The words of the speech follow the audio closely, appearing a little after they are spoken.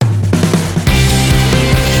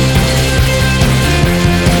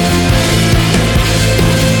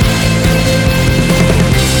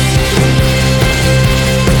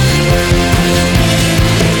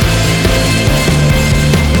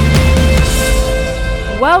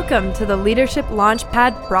Welcome to the Leadership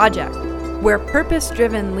Launchpad Project, where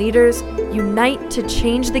purpose-driven leaders unite to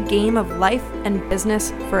change the game of life and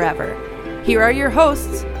business forever. Here are your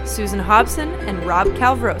hosts, Susan Hobson and Rob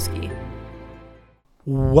Kalwarowski.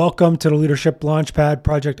 Welcome to the Leadership Launchpad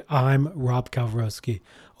Project. I'm Rob Kalwarowski.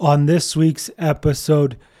 On this week's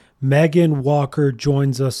episode, Meghan Walker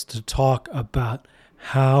joins us to talk about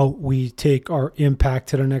how we take our impact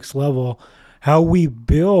to the next level, how we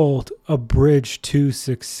build a bridge to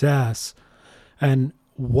success, and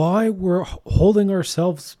why we're holding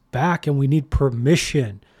ourselves back and we need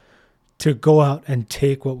permission to go out and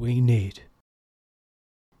take what we need.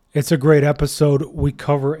 It's a great episode. We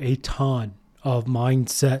cover a ton of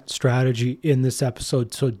mindset strategy in this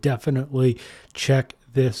episode, so definitely check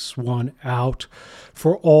this one out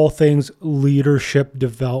for all things leadership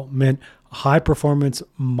development, high performance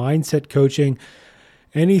mindset coaching,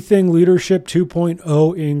 anything leadership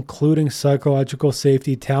 2.0, including psychological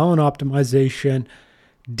safety, talent optimization,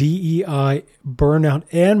 DEI, burnout,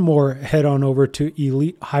 and more. Head on over to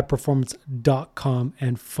elitehighperformance.com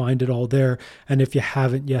and find it all there. And if you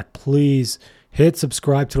haven't yet, please hit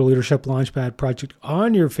subscribe to the Leadership Launchpad Project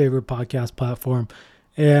on your favorite podcast platform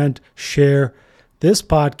and share this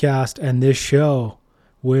podcast and this show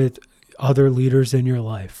with other leaders in your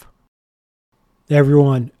life.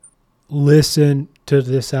 Everyone, listen to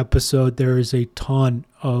this episode. There is a ton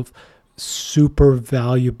of super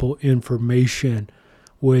valuable information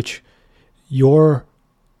which your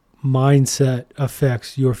mindset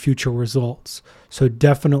affects your future results. So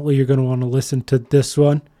definitely you're going to want to listen to this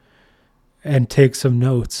one and take some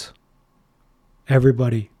notes.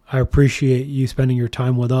 Everybody, I appreciate you spending your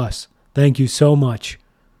time with us. Thank you so much.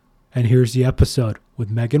 And here's the episode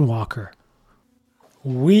with Meghan Walker.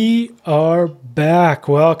 We are back.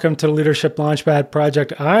 Welcome to the Leadership Launchpad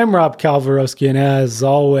Project. I'm Rob Kalwarowski, and as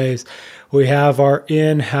always, we have our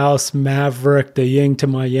in-house maverick, the yin to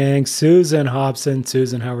my yang, Susan Hobson.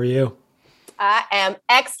 Susan, how are you? I am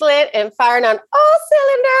excellent and firing on all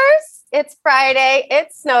cylinders. It's Friday.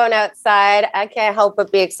 It's snowing outside. I can't help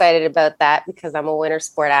but be excited about that because I'm a winter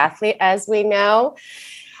sport athlete, as we know.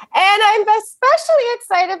 And I'm especially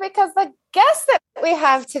excited because the guest that we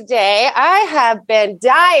have today, I have been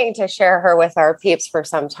dying to share her with our peeps for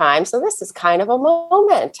some time. So this is kind of a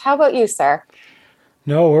moment. How about you, sir?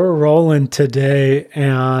 No, we're rolling today.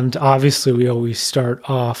 And obviously we always start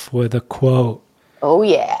off with a quote. Oh,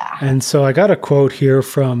 yeah. And so I got a quote here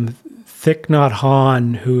from Thich Nhat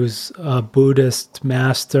Hanh, who's a Buddhist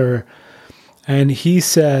master. And he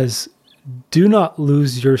says, "Do not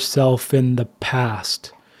lose yourself in the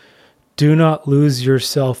past. Do not lose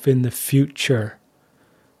yourself in the future.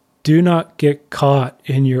 Do not get caught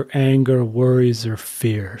in your anger, worries, or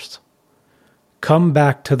fears. Come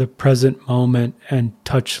back to the present moment and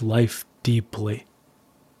touch life deeply."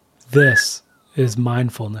 This is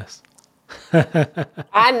mindfulness.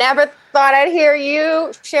 I never thought I'd hear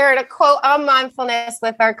you sharing a quote on mindfulness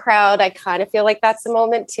with our crowd. I kind of feel like that's the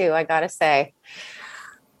moment too, I gotta say.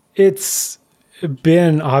 It's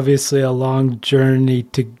been obviously a long journey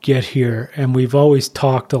to get here, and we've always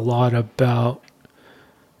talked a lot about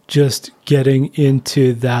just getting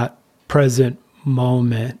into that present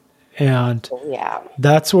moment, and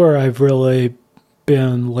that's where I've really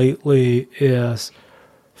been lately. Is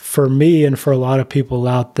for me and for a lot of people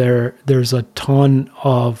out there, there's a ton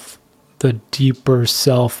of the deeper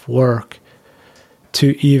self-work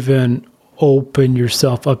to even open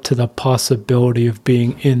yourself up to the possibility of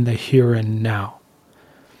being in the here and now.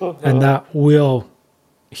 Mm-hmm. And that will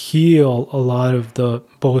heal a lot of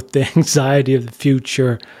both the anxiety of the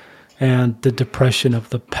future and the depression of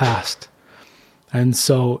the past. And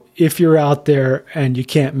so if you're out there and you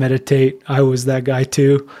can't meditate, I was that guy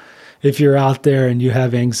too. If you're out there and you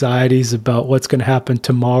have anxieties about what's going to happen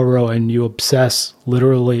tomorrow and you obsess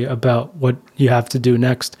literally about what you have to do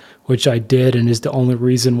next, which I did and is the only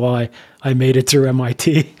reason why I made it through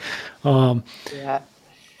MIT, I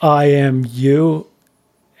am you,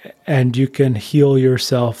 and you can heal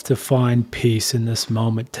yourself to find peace in this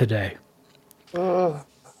moment today.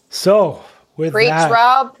 So with preach, that,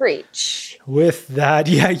 Rob, preach. With that,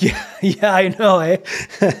 yeah, I know, eh?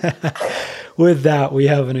 With that, we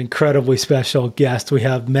have an incredibly special guest. We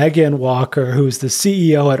have Meghan Walker, who's the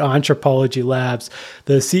CEO at Anthropology Labs,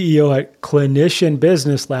 the CEO at Clinician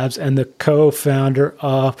Business Labs, and the co-founder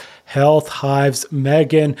of Health Hives.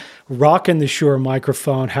 Meghan, rocking the Shure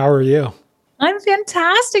microphone. How are you? I'm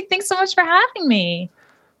fantastic. Thanks so much for having me.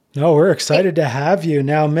 No, we're excited to have you.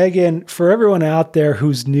 Now, Meghan, for everyone out there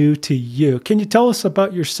who's new to you, can you tell us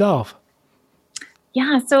about yourself?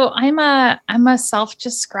 Yeah, so I'm a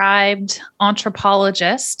self-described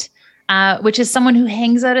anthropologist. which is someone who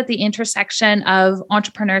hangs out at the intersection of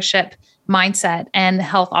entrepreneurship, mindset, and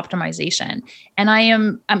health optimization.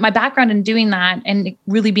 And my background in doing that and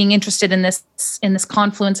really being interested in this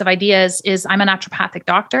confluence of ideas is I'm a naturopathic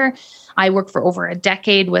doctor. I worked for over a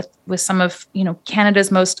decade with some of,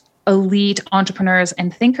 Canada's most elite entrepreneurs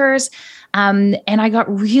and thinkers. And I got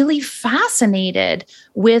really fascinated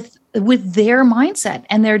with their mindset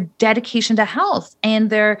and their dedication to health and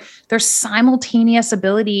their simultaneous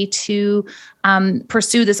ability to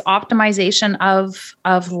pursue this optimization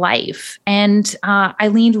of life. And I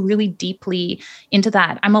leaned really deeply into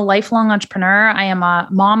that. I'm a lifelong entrepreneur. I am a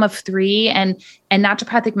mom of 3, and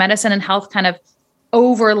naturopathic medicine and health kind of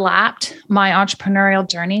overlapped my entrepreneurial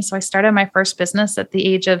journey. So I started my first business at the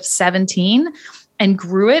age of 17 and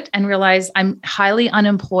grew it and realized I'm highly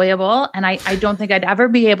unemployable. And I don't think I'd ever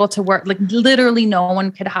be able to work. Like literally no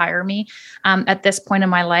one could hire me at this point in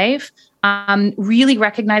my life. Really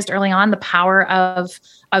recognized early on the power of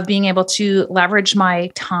being able to leverage my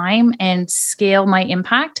time and scale my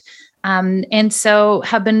impact. And so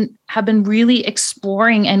have been really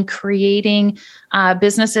exploring and creating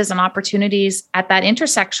businesses and opportunities at that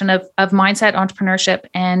intersection of mindset, entrepreneurship,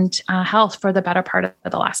 and health for the better part of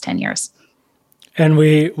the last 10 years. And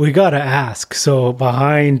we got to ask, so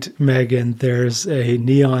behind Meghan, there's a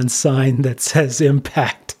neon sign that says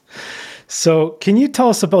impact. So can you tell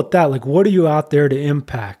us about that? Like, what are you out there to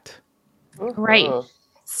impact? Right.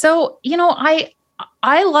 So,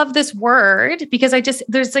 I love this word because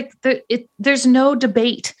there's no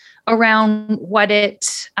debate around what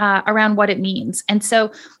it means. And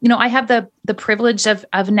so, I have the privilege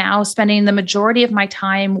of now spending the majority of my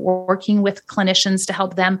time working with clinicians to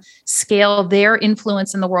help them scale their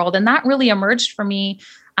influence in the world. And that really emerged for me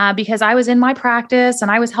because I was in my practice and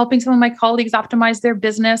I was helping some of my colleagues optimize their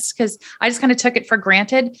business because I just kind of took it for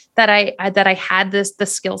granted that I had the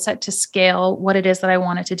skill set to scale what it is that I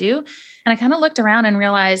wanted to do. And I kind of looked around and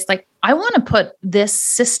realized, like, I want to put this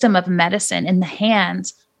system of medicine in the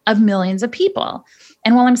hands of millions of people.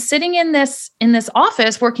 And while I'm sitting in this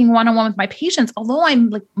office working one-on-one with my patients, although I'm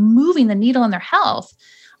like moving the needle in their health,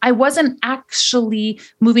 I wasn't actually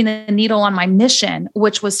moving the needle on my mission,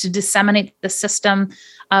 which was to disseminate the system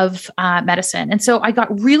of medicine. And so I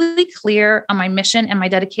got really clear on my mission and my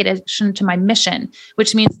dedication to my mission,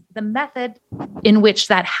 which means the method in which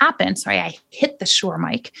that happened. Sorry, I hit the Shure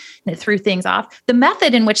mic and it threw things off. The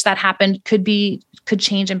method in which that happened could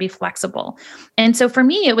change and be flexible. And so for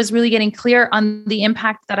me, it was really getting clear on the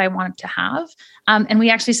impact that I wanted to have. And we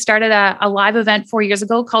actually started a live event 4 years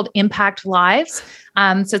ago called Impact Lives.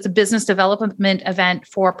 So it's a business development event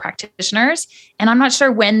for practitioners. And I'm not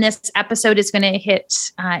sure when this episode is going to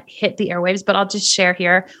hit the airwaves, but I'll just share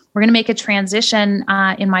here. We're going to make a transition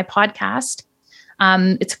in my podcast.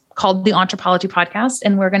 It's called the Anthropology Podcast,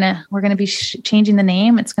 and we're gonna be changing the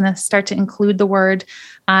name. It's going to start to include the word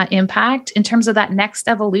impact in terms of that next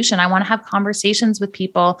evolution. I want to have conversations with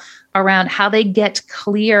people around how they get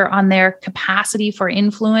clear on their capacity for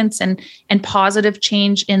influence and positive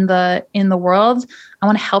change in the world. I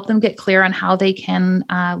want to help them get clear on how they can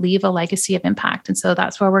leave a legacy of impact. And so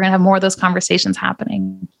that's where we're going to have more of those conversations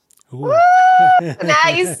happening. Woo! Now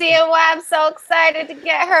you see why I'm so excited to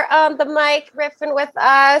get her on the mic riffing with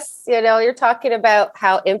us. You're talking about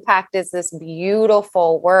how impact is this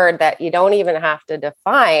beautiful word that you don't even have to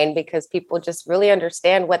define because people just really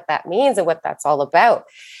understand what that means and what that's all about.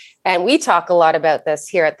 And we talk a lot about this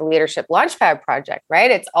here at the Leadership Launchpad Project, right?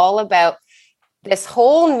 It's all about this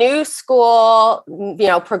whole new school,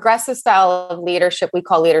 progressive style of leadership we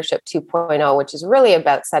call Leadership 2.0, which is really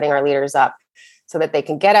about setting our leaders up so that they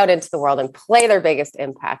can get out into the world and play their biggest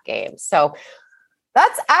impact game. So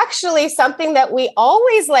that's actually something that we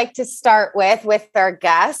always like to start with our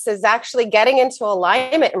guests, is actually getting into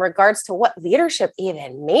alignment in regards to what leadership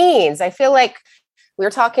even means. I feel like we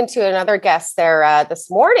were talking to another guest there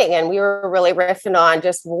this morning, and we were really riffing on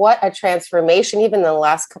just what a transformation, even in the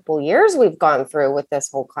last couple of years, we've gone through with this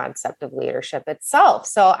whole concept of leadership itself.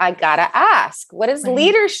 So I gotta ask, what does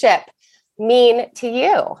leadership mean to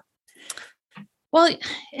you? Well,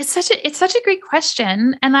 it's such a great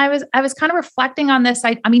question. And I was kind of reflecting on this.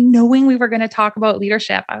 I mean, knowing we were going to talk about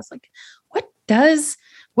leadership, I was like,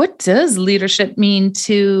 what does leadership mean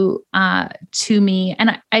to me?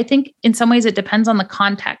 And I think in some ways it depends on the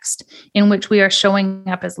context in which we are showing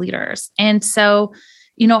up as leaders. And so,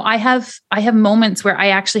 I have moments where I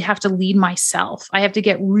actually have to lead myself. I have to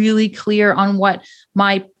get really clear on what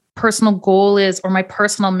my personal goal is or my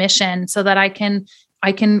personal mission so that I can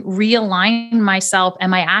realign myself and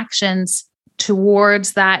my actions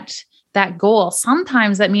towards that that goal.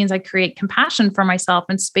 Sometimes that means I create compassion for myself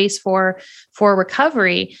and space for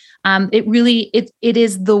recovery. It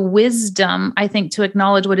is the wisdom, I think, to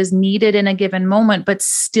acknowledge what is needed in a given moment, but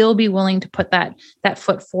still be willing to put that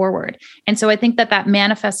foot forward. And so I think that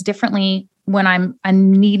manifests differently when I'm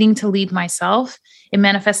needing to lead myself. It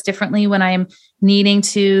manifests differently when I'm needing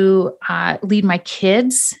to lead my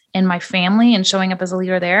kids and my family and showing up as a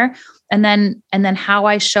leader there. And then how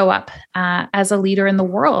I show up as a leader in the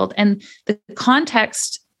world. And the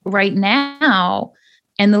context right now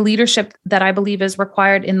and the leadership that I believe is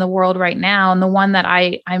required in the world right now, and the one that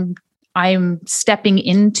I'm stepping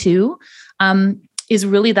into, is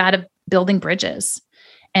really that of building bridges.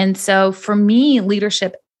 And so for me,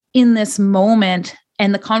 leadership in this moment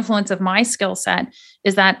and the confluence of my skill set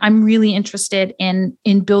is that I'm really interested in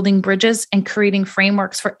building bridges and creating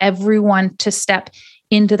frameworks for everyone to step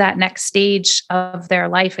into that next stage of their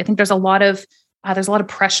life. I think there's a lot of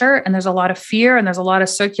pressure, and there's a lot of fear, and there's a lot of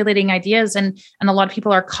circulating ideas, and a lot of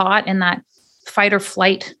people are caught in that fight or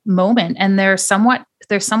flight moment, and they're somewhat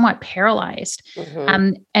paralyzed.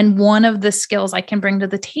 And one of the skills I can bring to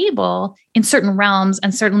the table in certain realms,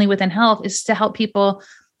 and certainly within health, is to help people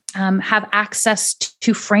have access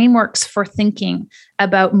to frameworks for thinking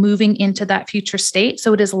about moving into that future state,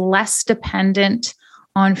 so it is less dependent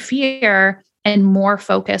on fear and more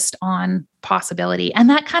focused on possibility. And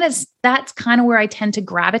that's kind of where I tend to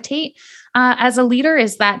gravitate as a leader,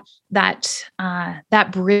 is that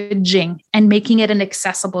bridging and making it an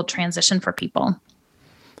accessible transition for people.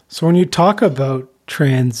 So when you talk about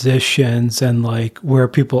transitions and like where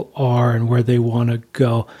people are and where they want to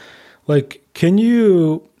go, like, can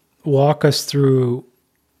you walk us through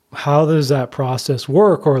how does that process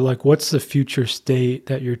work, or like what's the future state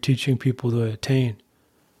that you're teaching people to attain?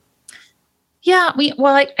 Yeah,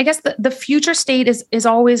 I guess the future state is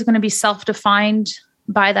always going to be self-defined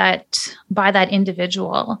by that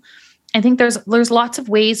individual. I think there's lots of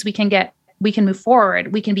ways we can move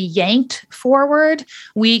forward. We can be yanked forward.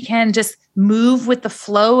 We can just move with the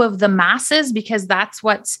flow of the masses because that's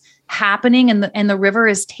what's happening and the river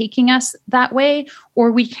is taking us that way.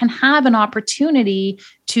 Or we can have an opportunity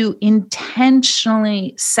to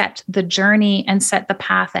intentionally set the journey and set the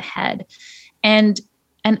path ahead. And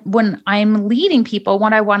when I'm leading people,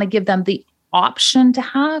 what I want to give them the option to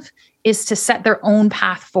have is to set their own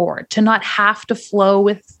path forward, to not have to flow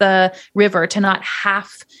with the river, to not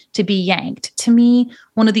have to be yanked. To me,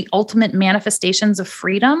 one of the ultimate manifestations of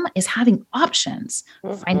freedom is having options,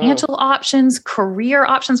 financial options, career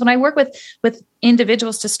options. When I work with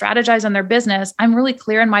individuals to strategize on their business, I'm really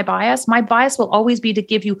clear in my bias. My bias will always be to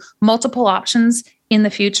give you multiple options in the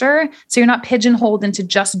future, so you're not pigeonholed into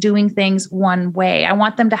just doing things one way. I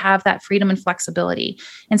want them to have that freedom and flexibility.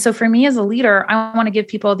 And so for me as a leader, I want to give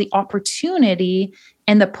people the opportunity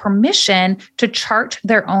and the permission to chart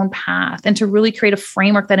their own path and to really create a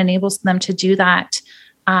framework that enables them to do that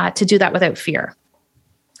without fear.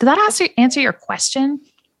 Did that answer your question?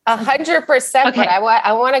 100%. Okay. But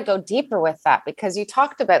I want to go deeper with that, because you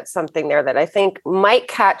talked about something there that I think might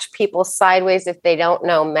catch people sideways if they don't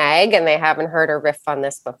know Meg and they haven't heard her riff on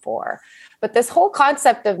this before. But this whole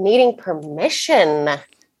concept of needing permission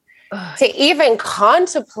to even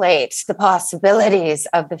contemplate the possibilities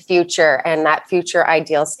of the future and that future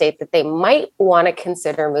ideal state that they might want to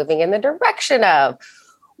consider moving in the direction of.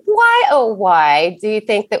 Why, oh, why do you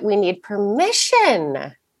think that we need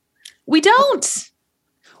permission? We don't.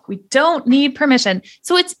 We don't need permission.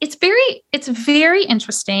 So it's very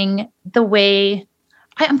interesting the way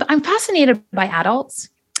I'm fascinated by adults.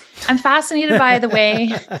 I'm fascinated by the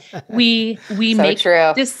way we so make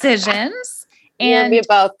true. Decisions. And me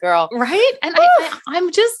both, girl. Right. And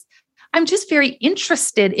I'm just very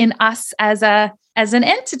interested in us as an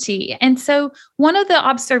entity. And so one of the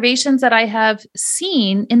observations that I have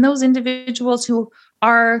seen in those individuals who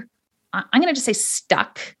are, I'm going to just say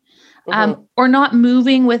stuck, or not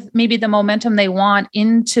moving with maybe the momentum they want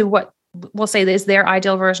into what we'll say is their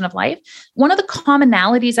ideal version of life. One of the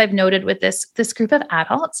commonalities I've noted with this group of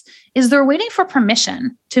adults is they're waiting for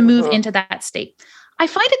permission to move into that state. I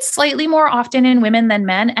find it slightly more often in women than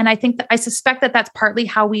men. And I suspect that that's partly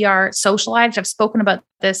how we are socialized. I've spoken about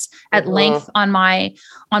this at length on my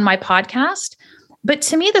podcast. But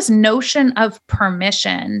to me, this notion of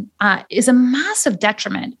permission is a massive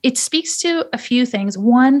detriment. It speaks to a few things.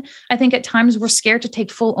 One, I think at times we're scared to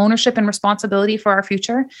take full ownership and responsibility for our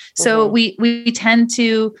future. So we tend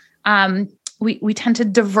to we tend to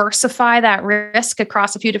diversify that risk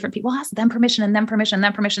across a few different people. Ask them permission and then permission and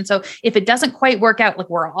then permission. So if it doesn't quite work out, like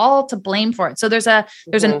we're all to blame for it. So there's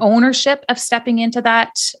an ownership of stepping into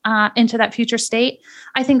that future state.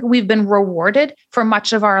 I think we've been rewarded for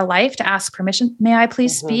much of our life to ask permission. May I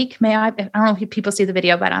please speak? May I don't know if people see the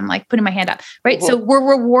video, but I'm like putting my hand up, right? So we're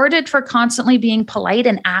rewarded for constantly being polite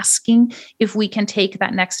and asking if we can take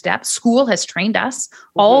that next step. School has trained us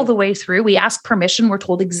all the way through. We ask permission. We're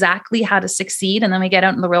told exactly how to succeed. And then we get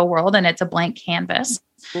out in the real world and it's a blank canvas.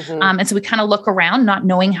 And so we kind of look around, not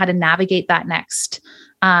knowing how to navigate that next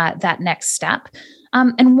step.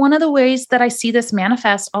 And one of the ways that I see this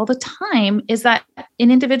manifest all the time is that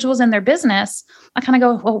in individuals in their business, I kind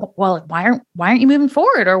of go, well, why aren't you moving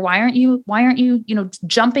forward? Or why aren't you,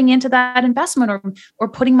 jumping into that investment or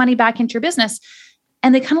putting money back into your business?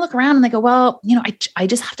 And they kind of look around and they go, well, I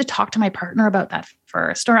just have to talk to my partner about that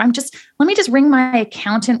first. Or let me just ring my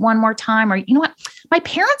accountant one more time. Or you know what? My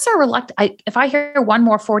parents are reluctant. If I hear one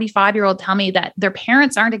more 45-year-old tell me that their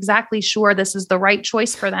parents aren't exactly sure this is the right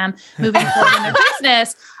choice for them moving forward in their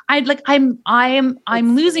business, I'm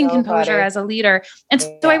losing composure as a leader. And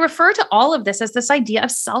so I refer to all of this as this idea of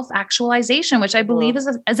self-actualization, which I believe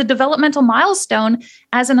is as a developmental milestone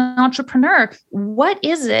as an entrepreneur. What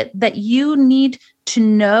is it that you need to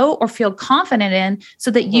know or feel confident in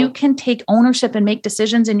so that you can take ownership and make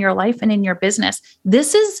decisions in your life and in your business?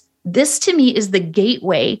 This to me is the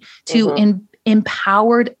gateway to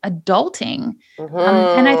empowered adulting.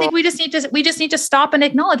 And I think we just need to stop and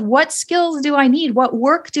acknowledge, what skills do I need? What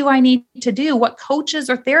work do I need to do? What coaches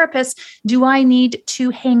or therapists do I need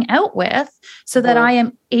to hang out with so that I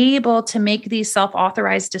am able to make these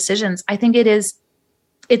self-authorized decisions? I think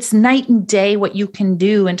it's night and day what you can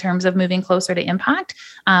do in terms of moving closer to impact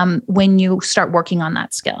when you start working on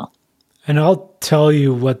that skill. And I'll tell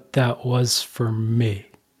you what that was for me.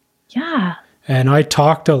 Yeah. And I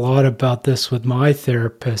talked a lot about this with my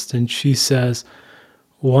therapist, and she says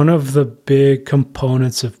one of the big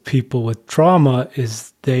components of people with trauma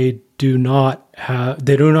is they do not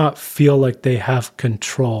feel like they have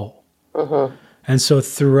control. And so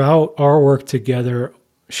throughout our work together,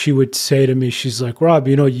 she would say to me, she's like, Rob,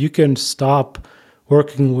 you can stop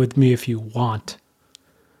working with me if you want.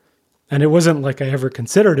 And it wasn't like I ever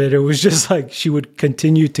considered it. It was just like she would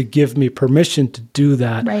continue to give me permission to do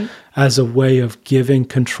that as a way of giving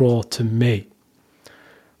control to me.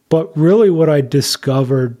 But really what I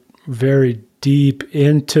discovered very deep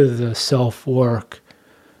into the self-work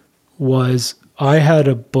was I had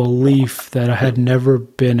a belief that I had never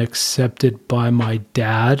been accepted by my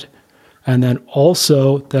dad. And then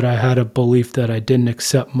also that I had a belief that I didn't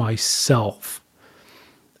accept myself.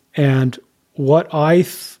 And what I'm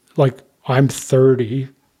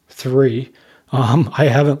 33. I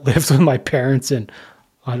haven't lived with my parents in,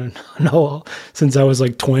 I don't know, since I was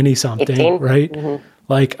like 20 something, 18. Right?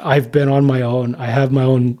 Like I've been on my own. I have my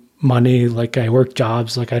own money. Like I work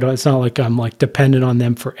jobs. Like it's not like I'm like dependent on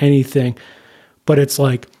them for anything, but it's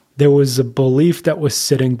like there was a belief that was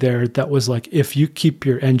sitting there that was like, if you keep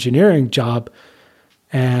your engineering job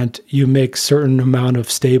and you make certain amount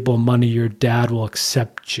of stable money, your dad will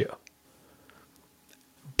accept you.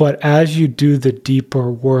 But as you do the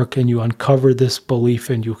deeper work and you uncover this belief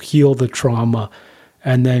and you heal the trauma,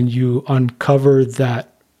 and then you uncover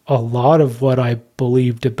that a lot of what I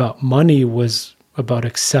believed about money was about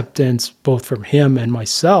acceptance, both from him and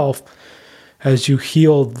myself, as you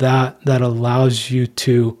heal that allows you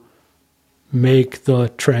to make the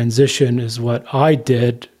transition is what I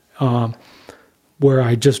did, where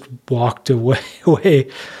I just walked away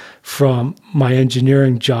from my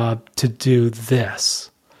engineering job to do this.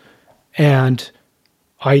 And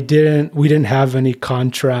we didn't have any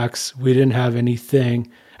contracts. We didn't have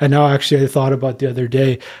anything. And now actually I thought about the other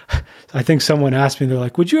day, I think someone asked me, they're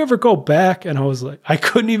like, would you ever go back? And I was like, I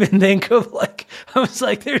couldn't even think of I was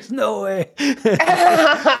like, there's no way.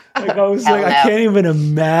 I can't even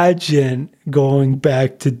imagine going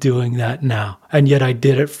back to doing that now. And yet I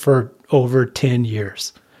did it for over 10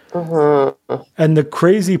 years. And the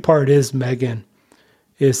crazy part is, Meghan,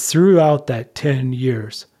 is throughout that 10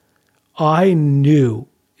 years, I knew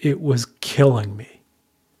it was killing me.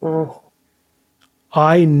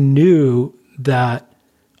 I knew that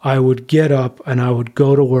I would get up and I would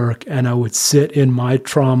go to work and I would sit in my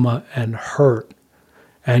trauma and hurt.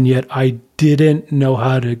 And yet I didn't know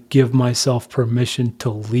how to give myself permission to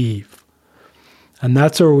leave. And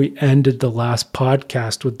that's where we ended the last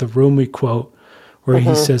podcast with the Rumi quote, where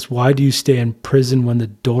he says, why do you stay in prison when the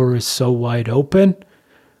door is so wide open?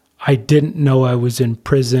 I didn't know I was in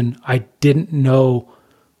prison. I didn't know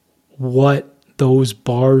what those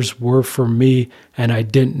bars were for me, and I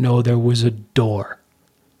didn't know there was a door.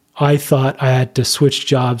 I thought I had to switch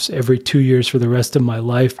jobs every 2 years for the rest of my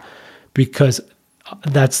life because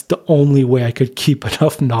that's the only way I could keep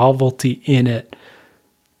enough novelty in it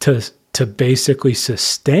to basically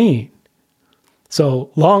sustain. So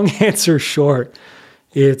long answer short,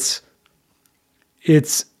 it's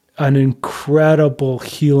an incredible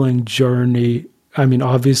healing journey. I mean,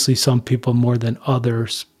 obviously some people more than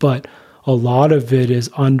others, but a lot of it is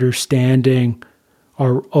understanding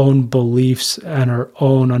our own beliefs and our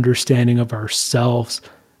own understanding of ourselves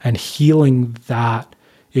and healing that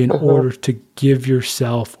in order to give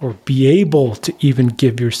yourself or be able to even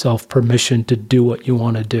give yourself permission to do what you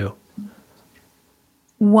want to do.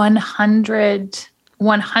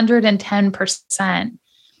 110%.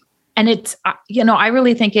 And it's, I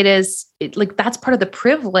really think that's part of the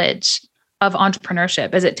privilege of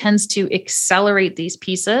entrepreneurship, as it tends to accelerate these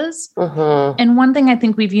pieces. And one thing I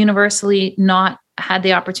think we've universally not had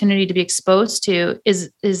the opportunity to be exposed to is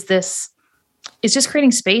just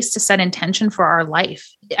creating space to set intention for our life.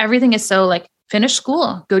 Everything is so like finish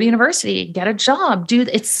school, go to university, get a job,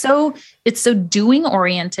 it's so doing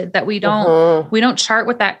oriented that we don't chart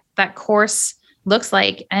what that course looks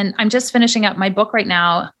like. And I'm just finishing up my book right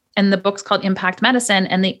now. And the book's called Impact Medicine,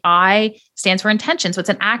 and the I stands for intention. So it's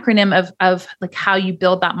an acronym of like how you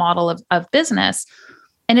build that model of business.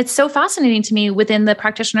 And it's so fascinating to me within the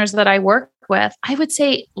practitioners that I work with. I would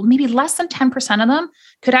say maybe less than 10% of them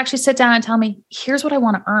could actually sit down and tell me, here's what I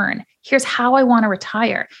want to earn. Here's how I want to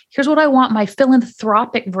retire. Here's what I want my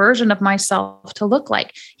philanthropic version of myself to look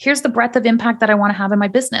like. Here's the breadth of impact that I want to have in my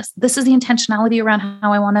business. This is the intentionality around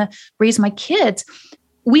how I want to raise my kids.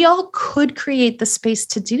 We all could create the space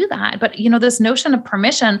to do that. But, this notion of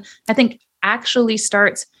permission, I think actually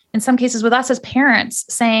starts in some cases with us as parents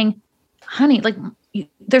saying, honey, like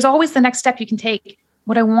there's always the next step you can take.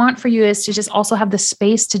 What I want for you is to just also have the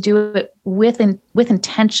space to do it with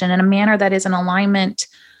intention in a manner that is in alignment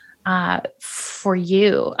for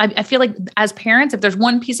you. I feel like as parents, if there's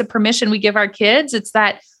one piece of permission we give our kids, it's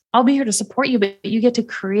that I'll be here to support you, but you get to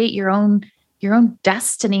create your own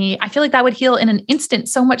destiny. I feel like that would heal in an instant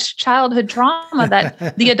so much childhood trauma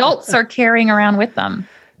that the adults are carrying around with them.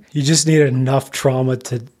 You just need enough trauma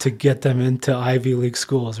to get them into Ivy League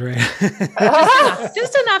schools, right?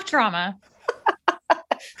 just enough trauma.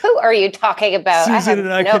 Who are you talking about? Susan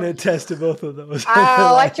and I can attest to both of those.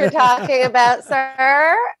 Oh, what you're talking about,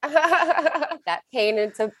 sir? That pain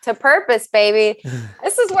into purpose, baby.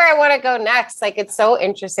 This is where I want to go next. Like, it's so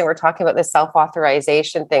interesting. We're talking about the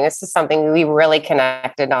self-authorization thing. This is something we really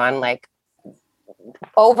connected on like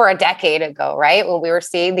over a decade ago, right? When we were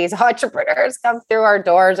seeing these entrepreneurs come through our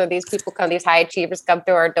doors, or these high achievers come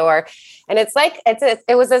through our door. And it's like,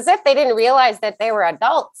 it was as if they didn't realize that they were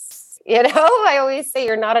adults. I always say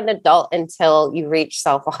you're not an adult until you reach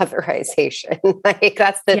self-authorization. Like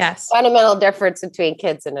that's the fundamental difference between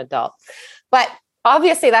kids and adults. But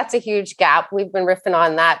obviously that's a huge gap. We've been riffing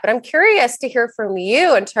on that, but I'm curious to hear from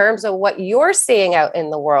you in terms of what you're seeing out in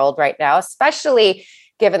the world right now, especially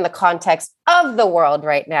given the context of the world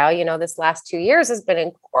right now. This last 2 years has been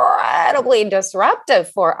incredibly disruptive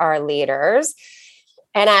for our leaders.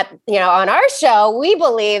 And on our show, we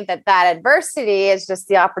believe that adversity is just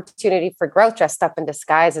the opportunity for growth dressed up in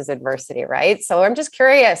disguise as adversity, right? So I'm just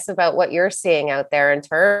curious about what you're seeing out there in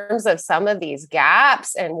terms of some of these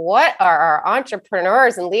gaps, and what are our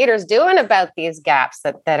entrepreneurs and leaders doing about these gaps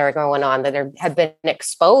that are going on that have been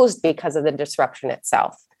exposed because of the disruption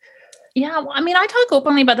itself. Yeah. I mean, I talk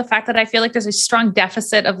openly about the fact that I feel like there's a strong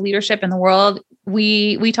deficit of leadership in the world.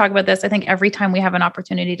 We talk about this, I think, every time we have an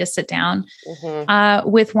opportunity to sit down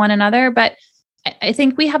with one another. But I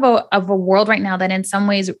think we have a world right now that in some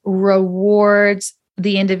ways rewards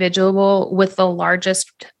the individual with the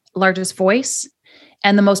largest voice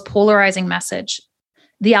and the most polarizing message.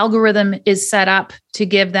 The algorithm is set up to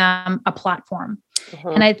give them a platform.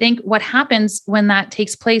 And I think what happens when that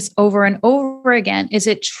takes place over and over again is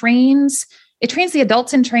it trains the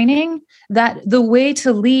adults in training that the way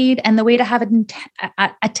to lead and the way to have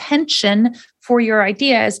attention for your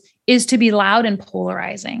ideas is to be loud and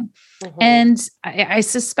polarizing. And I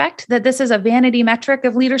suspect that this is a vanity metric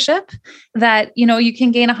of leadership, that, you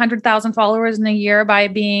can gain 100,000 followers in a year by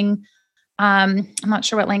being I'm not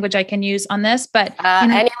sure what language I can use on this, but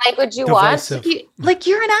any language you want.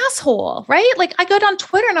 You're an asshole, right? Like I go down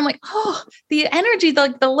Twitter and I'm like, oh, the energy,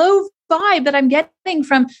 the low vibe that I'm getting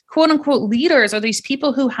from quote unquote leaders, or these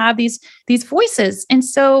people who have these voices. And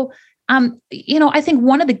so, I think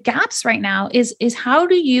one of the gaps right now is how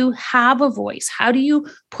do you have a voice? How do you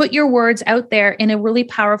put your words out there in a really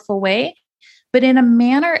powerful way but in a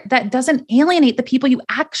manner that doesn't alienate the people you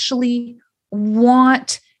actually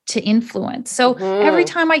want to influence. So every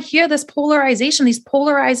time I hear this polarization, these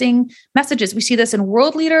polarizing messages, we see this in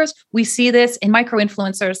world leaders, we see this in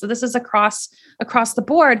micro-influencers. So this is across the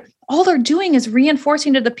board. All they're doing is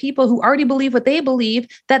reinforcing to the people who already believe what they believe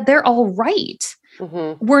that they're all right.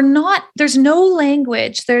 There's no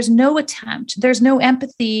language, there's no attempt, there's no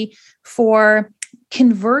empathy for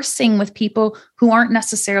conversing with people who aren't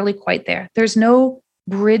necessarily quite there. There's no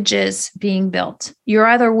bridges being built. You're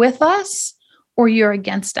either with us or you're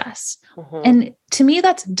against us. And to me,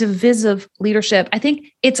 that's divisive leadership. I think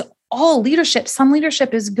it's all leadership. Some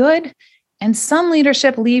leadership is good, and some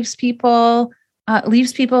leadership leaves people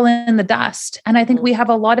in the dust. And I think we have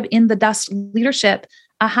a lot of in the dust leadership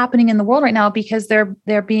happening in the world right now because their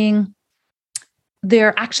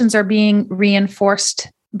actions are being reinforced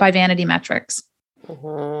by vanity metrics.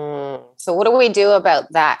 So what do we do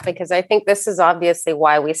about that? Because I think this is obviously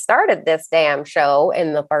why we started this damn show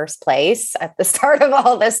in the first place. At the start of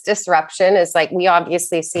all this disruption is like, we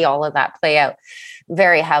obviously see all of that play out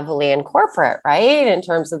very heavily in corporate, right? In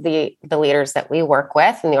terms of the leaders that we work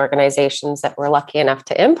with and the organizations that we're lucky enough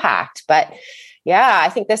to impact. But yeah, I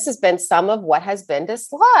think this has been some of what has been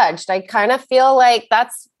dislodged. I kind of feel like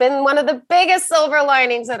that's been one of the biggest silver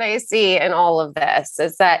linings that I see in all of this,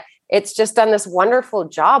 is that it's just done this wonderful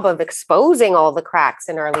job of exposing all the cracks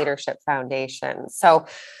in our leadership foundation. So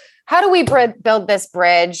how do we build this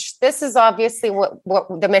bridge? This is obviously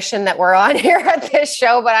what the mission that we're on here at this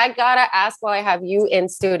show, but I got to ask while I have you in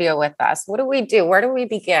studio with us, what do we do? Where do we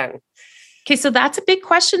begin? Okay, so that's a big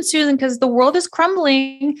question, Susan, because the world is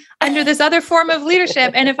crumbling under this other form of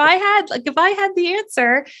leadership. And if I had the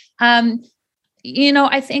answer,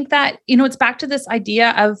 I think that, it's back to this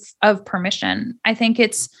idea of permission. I think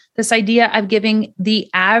it's this idea of giving the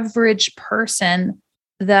average person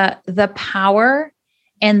the power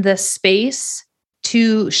and the space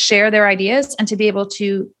to share their ideas and to be able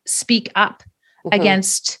to speak up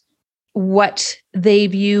against what they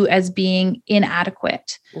view as being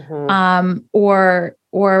inadequate or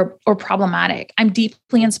problematic. I'm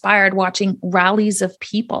deeply inspired watching rallies of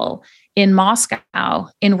people in Moscow,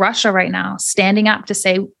 in Russia right now, standing up to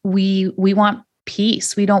say, we want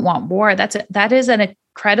peace. We don't want war. That is an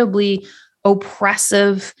incredibly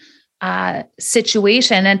oppressive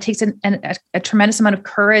situation, and it takes a tremendous amount of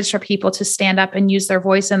courage for people to stand up and use their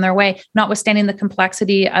voice in their way, notwithstanding the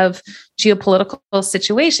complexity of geopolitical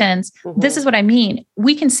situations. This is what I mean.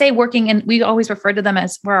 We can say we always refer to them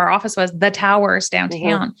as, where our office was, the towers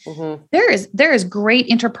downtown. There is great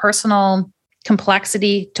interpersonal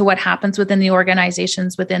complexity to what happens within the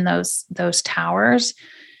organizations within those towers.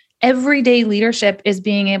 Everyday leadership is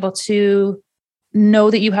being able to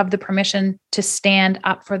know that you have the permission to stand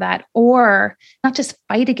up for that, or not just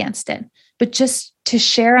fight against it, but just to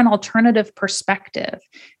share an alternative perspective,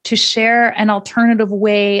 to share an alternative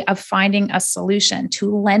way of finding a solution,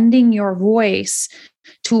 to lending your voice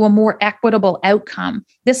to a more equitable outcome.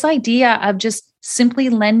 This idea of just simply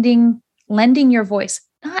lending your voice,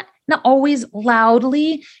 not always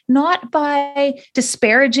loudly, not by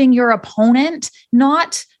disparaging your opponent,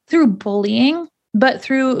 not through bullying, but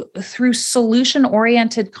through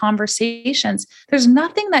solution-oriented conversations. There's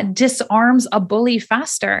nothing that disarms a bully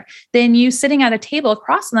faster than you sitting at a table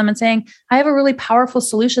across from them and saying, I have a really powerful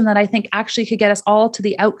solution that I think actually could get us all to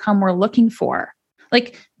the outcome we're looking for.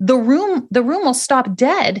 Like the room will stop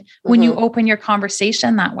dead when you open your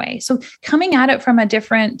conversation that way. So coming at it from a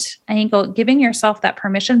different angle, giving yourself that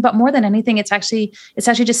permission, but more than anything, it's actually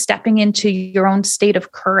just stepping into your own state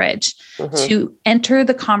of courage to enter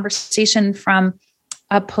the conversation from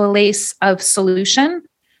a place of solution,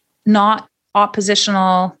 not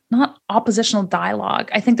oppositional dialogue.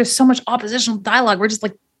 I think there's so much oppositional dialogue. We're just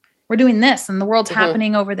like, we're doing this and the world's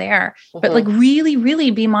happening over there, but like really, really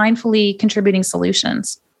be mindfully contributing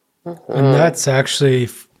solutions. And that's actually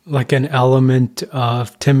like an element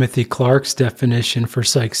of Timothy Clark's definition for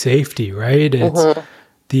psych safety, right? It's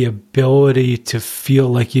the ability to feel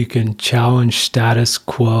like you can challenge status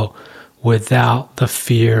quo without the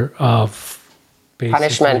fear of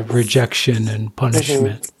basically rejection and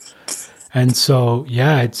punishment. And so,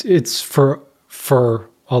 yeah, it's for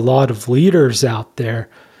a lot of leaders out there,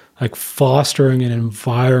 like fostering an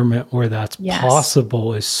environment where that's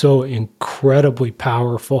possible is so incredibly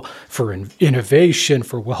powerful for innovation,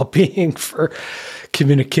 for well-being, for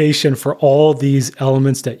communication, for all these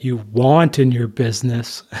elements that you want in your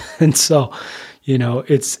business. And so,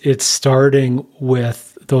 it's starting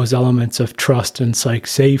with those elements of trust and psych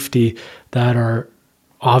safety that are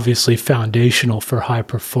obviously foundational for high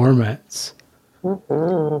performance.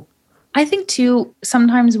 I think too,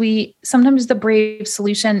 sometimes the brave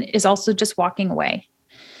solution is also just walking away.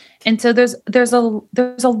 And so there's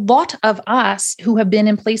a lot of us who have been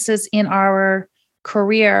in places in our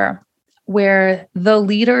career where the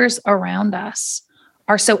leaders around us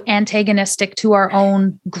are so antagonistic to our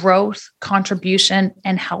own growth, contribution,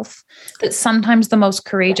 and health that sometimes the most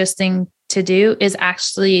courageous thing to do is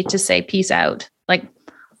actually to say, peace out. Like,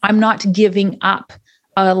 I'm not giving up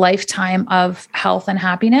a lifetime of health and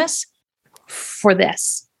happiness for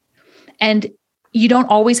this. And you don't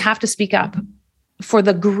always have to speak up for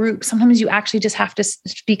the group. Sometimes you actually just have to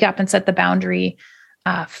speak up and set the boundary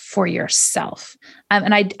for yourself.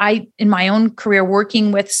 And I, in my own career,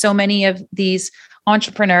 working with so many of these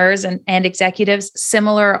entrepreneurs and executives,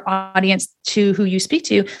 similar audience to who you speak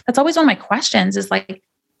to, that's always one of my questions is like,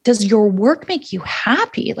 does your work make you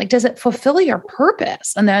happy? Like, does it fulfill your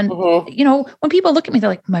purpose? And then, when people look at me, they're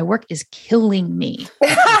like, my work is killing me.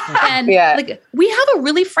 And like, we have a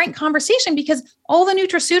really frank conversation because all the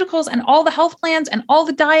nutraceuticals and all the health plans and all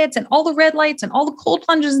the diets and all the red lights and all the cold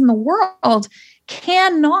plunges in the world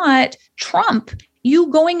cannot trump you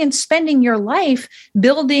going and spending your life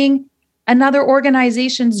building another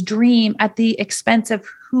organization's dream at the expense of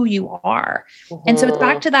who you are. And so it's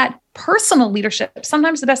back to that personal leadership.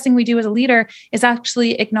 Sometimes the best thing we do as a leader is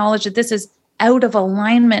actually acknowledge that this is out of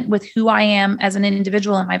alignment with who I am as an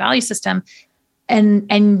individual and my value system.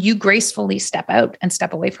 And you gracefully step out and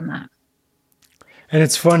step away from that. And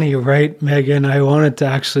it's funny, right, Meghan? I wanted to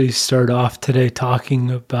actually start off today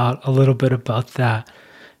talking about a little bit about that,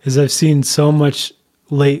 is I've seen so much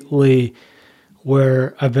lately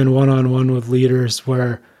where I've been one-on-one with leaders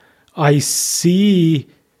where I see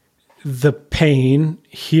the pain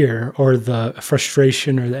here or the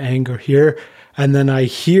frustration or the anger here, and then I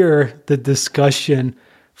hear the discussion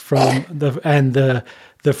from the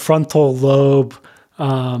frontal lobe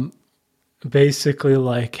basically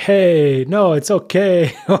like, hey, no, it's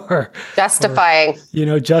okay, or justifying,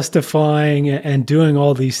 justifying and doing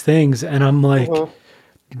all these things. And I'm like,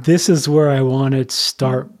 this is where I want to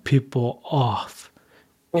start people off,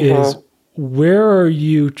 is where are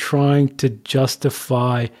you trying to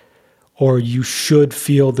justify, or you should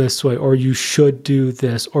feel this way, or you should do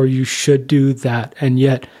this, or you should do that, and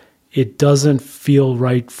yet it doesn't feel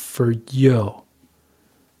right for you.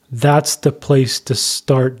 That's the place to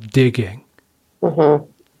start digging. The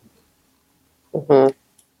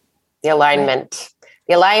alignment,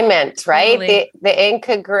 right? Totally. The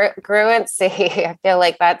incongruency. I feel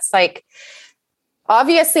like that's like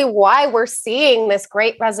obviously why we're seeing this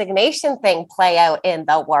great resignation thing play out in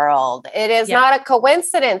the world. It is not a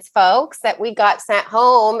coincidence, folks, that we got sent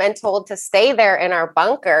home and told to stay there in our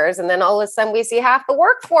bunkers. And then all of a sudden we see half the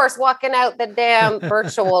workforce walking out the damn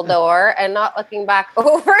virtual door and not looking back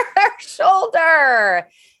over their shoulder.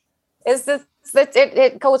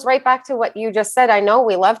 It goes right back to what you just said. I know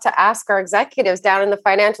we love to ask our executives down in the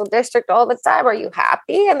financial district all the time, are you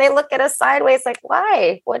happy? And they look at us sideways like,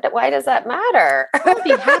 why? Why does that matter? I'll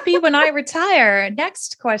be happy when I retire.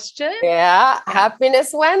 Next question. Yeah.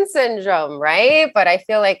 Happiness when syndrome, right? But I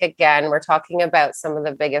feel like, again, we're talking about some of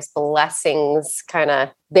the biggest blessings kind of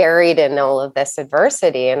buried in all of this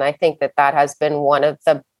adversity. And I think that has been one of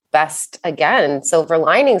the best, again, silver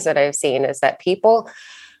linings that I've seen is that people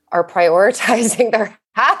are prioritizing their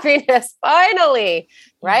happiness finally,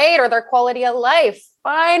 right? Or their quality of life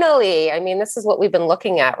finally. I mean, this is what we've been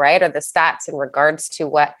looking at, right? Are the stats in regards to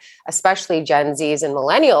what especially Gen Zs and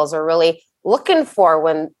millennials are really looking for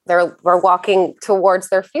when they're walking towards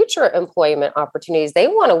their future employment opportunities. They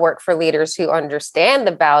want to work for leaders who understand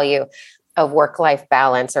the value of work-life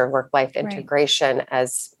balance or work-life integration,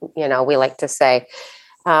 as we like to say.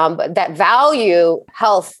 But that value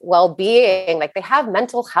health, well-being, like they have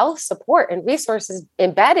mental health support and resources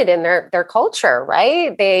embedded in their culture,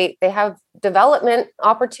 right? They have development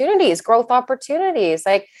opportunities, growth opportunities.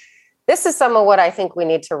 Like this is some of what I think we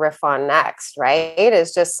need to riff on next, right?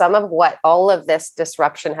 Is just some of what all of this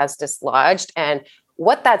disruption has dislodged and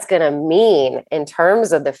what that's going to mean in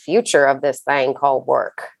terms of the future of this thing called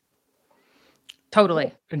work.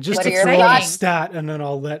 Totally. And just to throw a stat, and then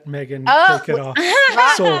I'll let Meghan take it off.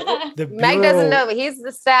 So Meg doesn't know, but he's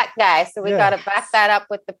the stat guy. So we got to back that up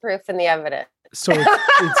with the proof and the evidence. So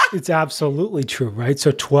it's absolutely true, right?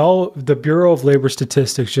 So the Bureau of Labor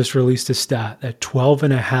Statistics just released a stat that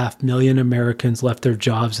 12.5 million Americans left their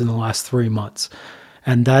jobs in the last 3 months.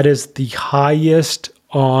 And that is the highest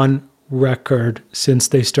on record since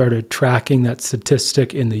they started tracking that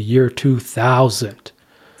statistic in the year 2000.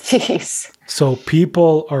 Jeez. So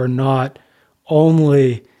people are not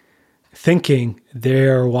only thinking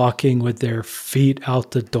they're walking with their feet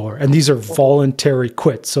out the door. And these are voluntary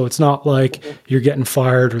quits. So it's not like you're getting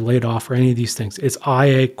fired or laid off or any of these things. It's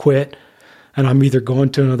I quit and I'm either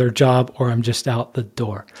going to another job or I'm just out the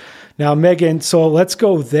door. Now, Meghan, so let's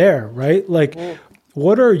go there, right? Like,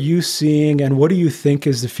 what are you seeing and what do you think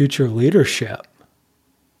is the future of leadership?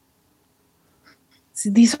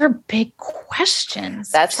 So these are big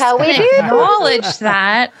questions. That's how we do. Acknowledge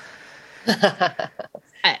that.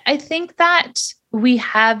 I think that we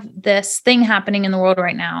have this thing happening in the world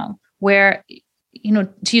right now where,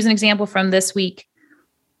 to use an example from this week,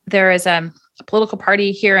 there is a political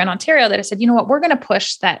party here in Ontario that has said, you know what, we're going to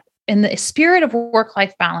push that in the spirit of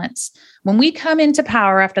work-life balance. When we come into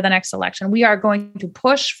power after the next election, we are going to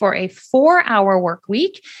push for a 4-hour work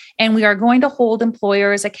week, and we are going to hold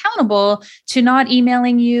employers accountable to not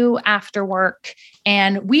emailing you after work.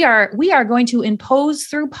 And we are going to impose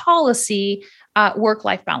through policy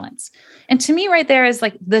work-life balance. And to me, right there is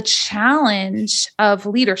like the challenge of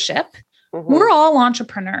leadership. We're all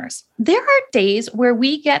entrepreneurs. There are days where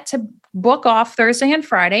we get to book off Thursday and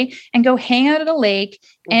Friday and go hang out at a lake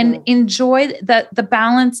and enjoy the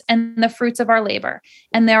balance and the fruits of our labor.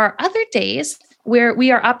 And there are other days where we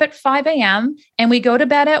are up at 5 a.m. and we go to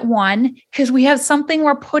bed at 1 because we have something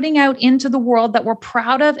we're putting out into the world that we're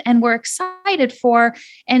proud of and we're excited for.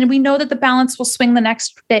 And we know that the balance will swing the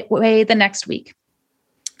next way the next week.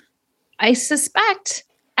 I suspect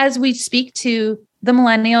as we speak to the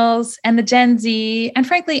millennials and the Gen Z, and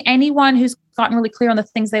frankly, anyone who's gotten really clear on the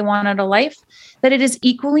things they want out of life, that it is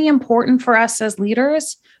equally important for us as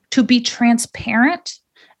leaders to be transparent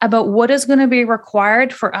about what is going to be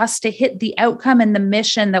required for us to hit the outcome and the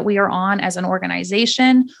mission that we are on as an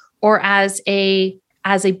organization or as a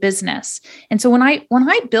business. And so when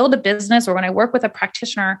I build a business or when I work with a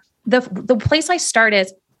practitioner, the place I start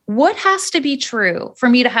is, what has to be true for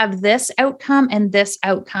me to have this outcome and this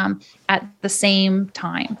outcome at the same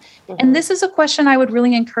time? And this is a question I would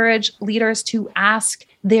really encourage leaders to ask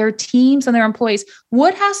their teams and their employees.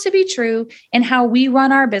 What has to be true in how we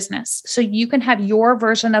run our business so you can have your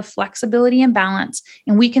version of flexibility and balance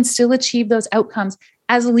and we can still achieve those outcomes?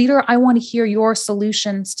 As a leader, I want to hear your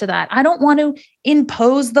solutions to that. I don't want to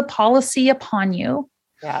impose the policy upon you.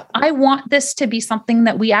 Yeah. I want this to be something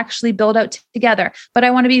that we actually build out together, but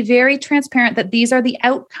I want to be very transparent that these are the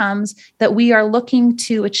outcomes that we are looking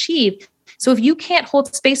to achieve. So if you can't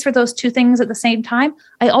hold space for those two things at the same time,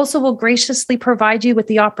 I also will graciously provide you with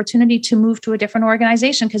the opportunity to move to a different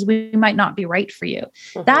organization because we might not be right for you.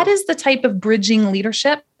 That is the type of bridging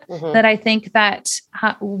leadership that I think that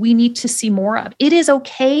we need to see more of. It is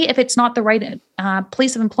okay if it's not the right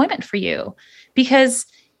place of employment for you,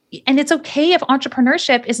 and it's okay if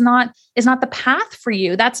entrepreneurship is not the path for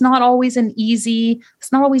you. It's not always an easy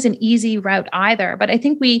route either. But I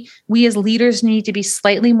think we as leaders need to be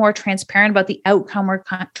slightly more transparent about the outcome we're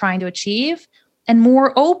trying to achieve and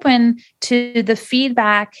more open to the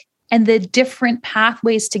feedback and the different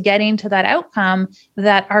pathways to getting to that outcome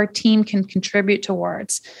that our team can contribute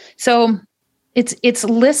towards. So it's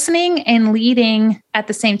listening and leading at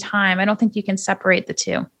the same time. I don't think you can separate the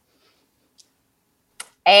two.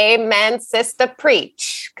 Amen, sister,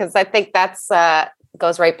 preach. Because I think that's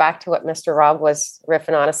goes right back to what Mr. Rob was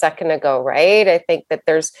riffing on a second ago, right? I think that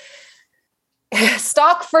there's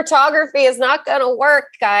stock photography is not going to work,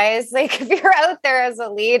 guys. Like if you're out there as a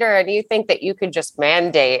leader and you think that you could just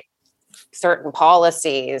mandate certain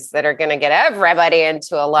policies that are going to get everybody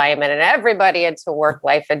into alignment and everybody into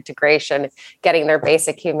work-life integration, getting their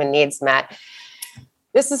basic human needs met,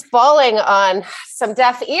 this is falling on some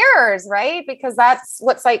deaf ears, right? Because that's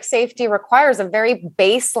what psych safety requires. A very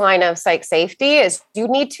baseline of psych safety is you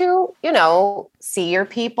need to, see your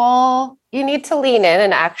people. You need to lean in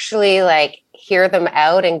and actually hear them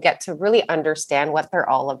out and get to really understand what they're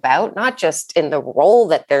all about, not just in the role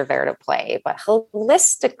that they're there to play, but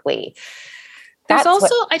holistically.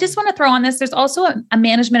 I just want to throw on this, there's also a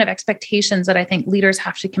management of expectations that I think leaders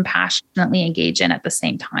have to compassionately engage in at the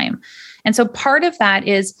same time. And so part of that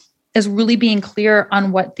is really being clear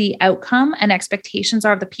on what the outcome and expectations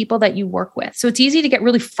are of the people that you work with. So it's easy to get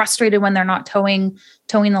really frustrated when they're not towing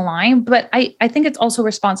the line. But I think it's also a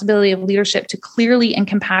responsibility of leadership to clearly and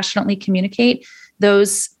compassionately communicate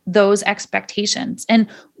those expectations. And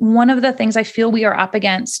one of the things I feel we are up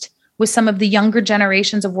against with some of the younger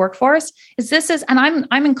generations of workforce is and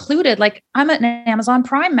I'm included, I'm an Amazon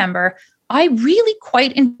Prime member. I really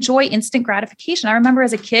quite enjoy instant gratification. I remember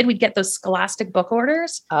as a kid, we'd get those Scholastic book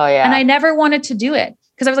orders. Oh yeah. And I never wanted to do it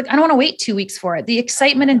because I was like, I don't want to wait 2 weeks for it. The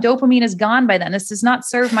excitement and dopamine is gone by then. This does not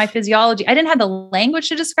serve my physiology. I didn't have the language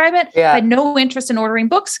to describe it. Yeah. I had no interest in ordering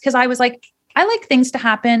books because I was like, I like things to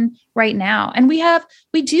happen right now. And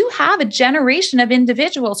we do have a generation of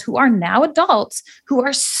individuals who are now adults who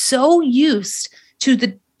are so used to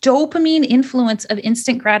the dopamine influence of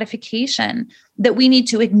instant gratification that we need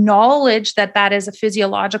to acknowledge that that is a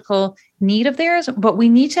physiological need of theirs, but we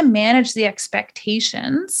need to manage the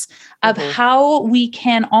expectations of how we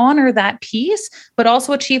can honor that piece, but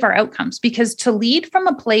also achieve our outcomes. Because to lead from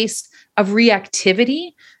a place of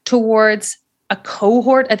reactivity towards a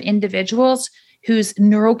cohort of individuals whose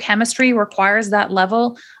neurochemistry requires that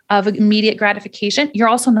level of immediate gratification, you're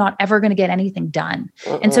also not ever going to get anything done.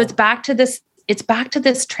 And so it's back to this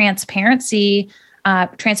transparency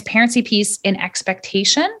piece in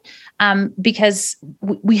expectation, because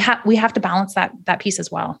we have to balance that piece as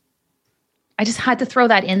well. I just had to throw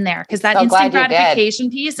that in there because that instant gratification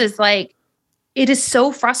piece is like, it is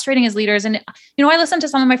so frustrating as leaders. And, I listen to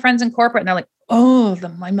some of my friends in corporate and they're like, oh,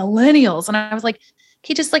 my millennials. And I was like,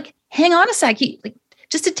 okay, just like, hang on a sec.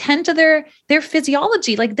 Just attend to their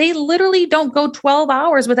physiology. Like they literally don't go 12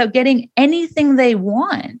 hours without getting anything they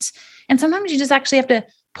want. And sometimes you just actually have to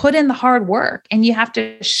put in the hard work and you have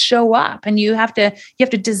to show up and you have to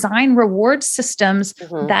design reward systems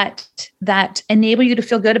that enable you to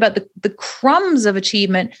feel good about the crumbs of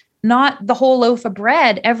achievement, not the whole loaf of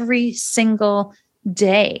bread every single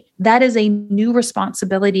day. That is a new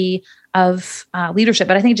responsibility of leadership.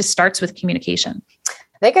 But I think it just starts with communication.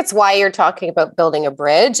 I think it's why you're talking about building a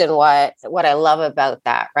bridge. And what I love about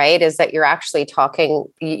that, right, is that you're actually talking,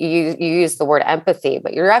 you use the word empathy,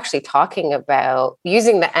 but you're actually talking about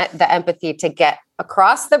using the empathy to get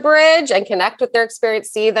across the bridge and connect with their experience,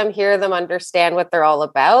 see them, hear them, understand what they're all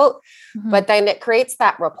about. But then it creates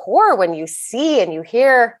that rapport when you see and you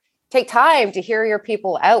hear, take time to hear your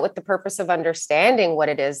people out with the purpose of understanding what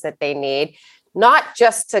it is that they need. Not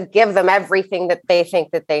just to give them everything that they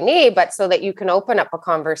think that they need, but so that you can open up a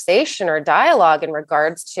conversation or dialogue in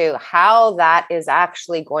regards to how that is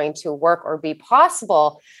actually going to work or be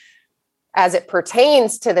possible as it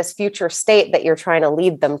pertains to this future state that you're trying to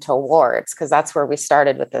lead them towards. Because that's where we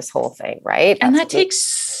started with this whole thing, right? And that takes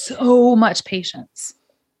so much patience.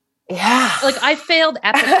 Yeah. Like I failed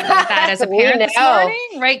epically with that as a parent this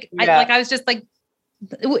morning, right? Yeah. I was just like,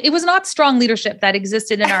 it was not strong leadership that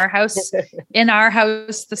existed in our house,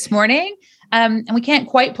 this morning. And we can't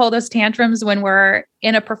quite pull those tantrums when we're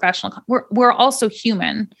in a professional, we're also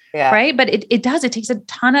human, right? But it takes a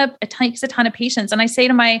ton of patience. And I say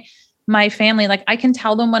to my family, like I can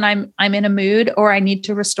tell them when I'm in a mood or I need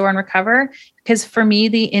to restore and recover. Because for me,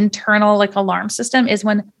 the internal like alarm system is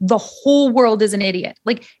when the whole world is an idiot.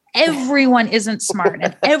 Like everyone isn't smart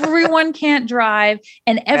and everyone can't drive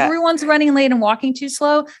and everyone's running late and walking too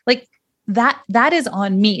slow. Like that is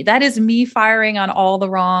on me. That is me firing on all the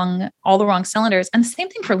wrong cylinders. And the same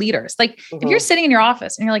thing for leaders. Like if you're sitting in your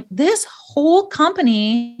office and you're like, this whole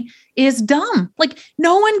company is dumb. Like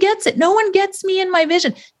no one gets it. No one gets me and my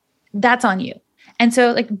vision. That's on you. And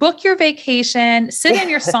so like book your vacation, sit in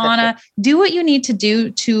your sauna, do what you need to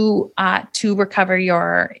do to recover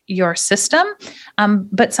your system.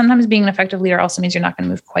 But sometimes being an effective leader also means you're not going to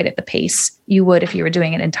move quite at the pace you would if you were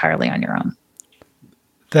doing it entirely on your own.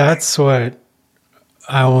 That's what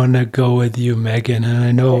I want to go with you, Meghan. And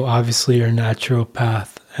I know obviously you're a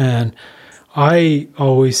naturopath, and I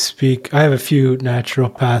have a few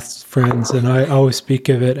naturopath friends, and I always speak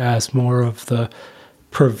of it as more of the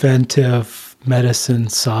preventive medicine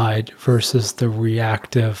side versus the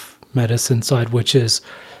reactive medicine side, which is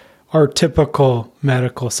our typical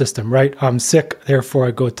medical system, right? I'm sick, therefore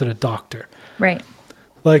I go to the doctor. Right.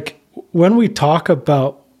 Like when we talk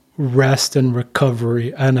about rest and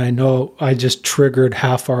recovery, and I know I just triggered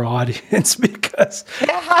half our audience because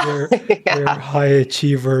they're high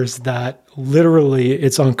achievers that literally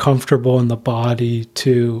it's uncomfortable in the body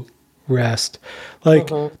to rest. Like,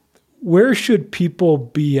 where should people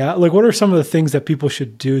be at? Like, what are some of the things that people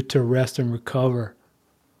should do to rest and recover?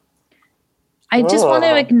 I just want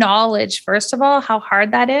to acknowledge, first of all, how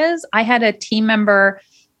hard that is. I had a team member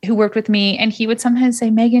who worked with me, and he would sometimes say,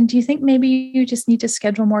 Meghan, do you think maybe you just need to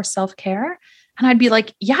schedule more self-care? And I'd be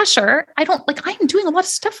like, yeah, sure. I'm doing a lot of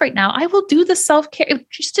stuff right now. I will do the self-care. It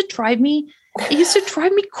used to drive me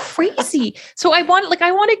crazy. So I want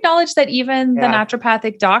to acknowledge that even the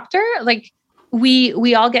naturopathic doctor, like,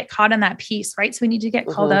 we all get caught in that piece, right? So we need to get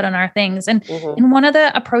called out on our things. And one of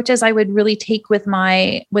the approaches I would really take with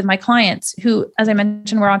my clients who, as I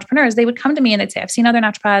mentioned, were entrepreneurs, they would come to me and they'd say, I've seen other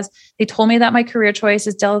naturopaths. They told me that my career choice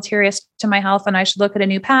is deleterious to my health and I should look at a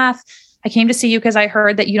new path. I came to see you because I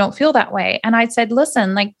heard that you don't feel that way. And I said,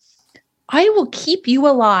 listen, like, I will keep you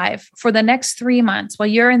alive for the next 3 months while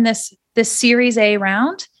you're in this Series A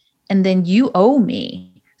round. And then you owe me.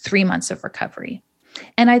 3 months of recovery.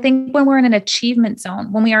 And I think when we're in an achievement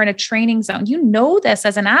zone, when we are in a training zone, you know this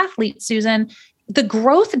as an athlete, Susan, the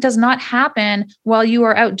growth does not happen while you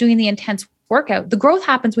are out doing the intense workout. The growth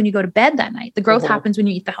happens when you go to bed that night. The growth happens when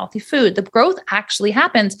you eat the healthy food. The growth actually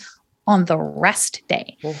happens on the rest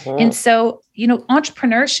day. And so,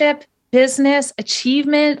 entrepreneurship, business,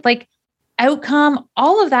 achievement, like outcome,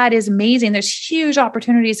 all of that is amazing. There's huge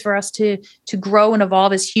opportunities for us to grow and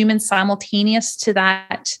evolve as humans simultaneous to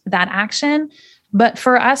that action. But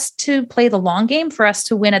for us to play the long game, for us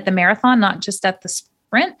to win at the marathon, not just at the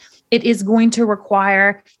sprint, it is going to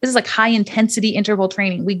require, this is like high intensity interval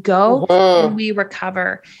training. We go and we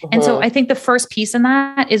recover. And so I think the first piece in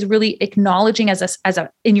that is really acknowledging as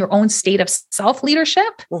a in your own state of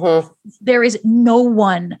self-leadership, there is no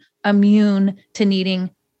one immune to needing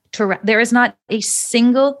to, there is not a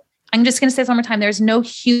single, I'm just going to say this one more time. There's no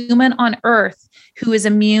human on earth who is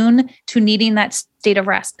immune to needing that state of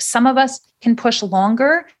rest. Some of us can push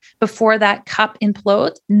longer before that cup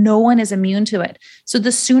implodes. No one is immune to it. So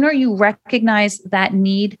the sooner you recognize that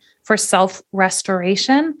need for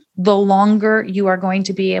self-restoration, the longer you are going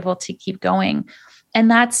to be able to keep going.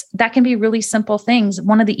 And that can be really simple things.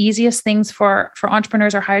 One of the easiest things for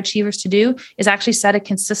entrepreneurs or high achievers to do is actually set a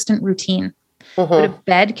consistent routine. Go to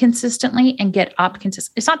bed consistently and get up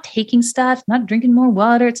consistently. It's not taking stuff, not drinking more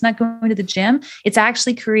water. It's not going to the gym. It's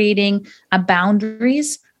actually creating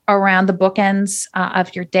boundaries around the bookends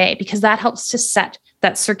of your day, because that helps to set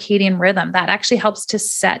that circadian rhythm. That actually helps to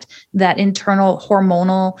set that internal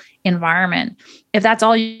hormonal environment. If that's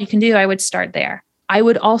all you can do, I would start there. I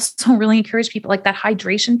would also really encourage people, like that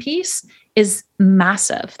hydration piece is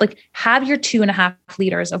massive. Like have your 2.5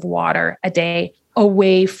 liters of water a day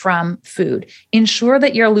away from food. Ensure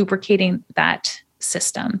that you're lubricating that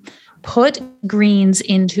system. Put greens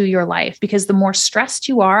into your life, because the more stressed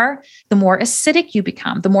you are, the more acidic you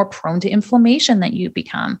become, the more prone to inflammation that you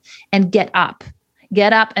become. And get up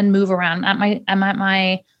and move around. I'm at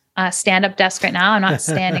my stand-up desk right now. I'm not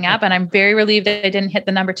standing up, and I'm very relieved that I didn't hit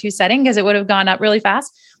the number 2 setting, because it would have gone up really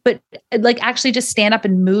fast. But like actually just stand up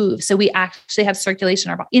and move. So we actually have circulation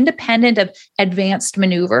in our body. Independent of advanced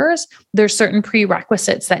maneuvers, there's certain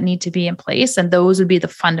prerequisites that need to be in place. And those would be the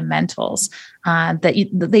fundamentals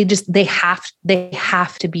they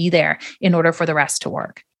have to be there in order for the rest to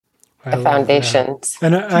work. The foundations.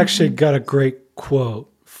 And I actually got a great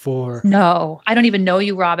quote for... No, I don't even know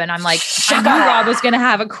you, Robin. I'm like, I knew Rob was going to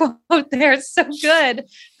have a quote there. It's so good.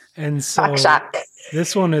 And so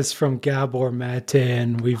this one is from Gabor Mate,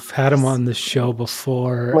 and we've had him on the show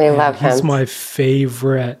before. We love him. He's my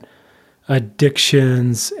favorite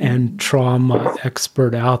addictions and trauma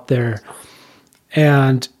expert out there.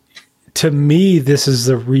 And to me, this is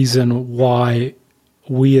the reason why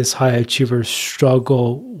we as high achievers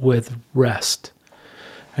struggle with rest.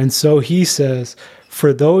 And so he says,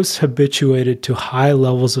 for those habituated to high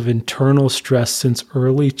levels of internal stress since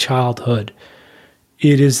early childhood,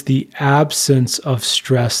 it is the absence of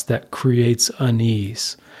stress that creates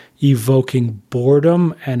unease, evoking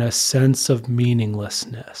boredom and a sense of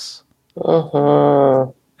meaninglessness.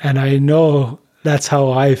 And I know that's how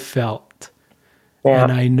I felt. Yeah.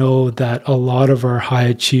 And I know that a lot of our high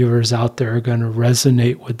achievers out there are going to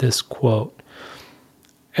resonate with this quote.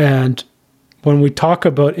 And when we talk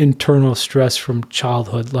about internal stress from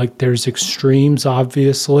childhood, like there's extremes,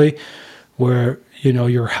 obviously, where,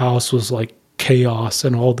 your house was like chaos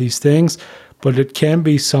and all these things, but it can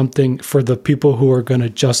be something for the people who are going to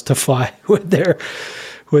justify with their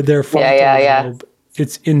frontal lobe.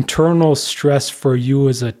 It's internal stress for you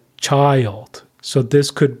as a child. So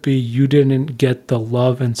this could be you didn't get the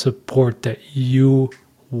love and support that you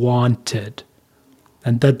wanted.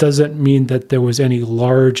 And that doesn't mean that there was any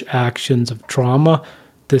large actions of trauma.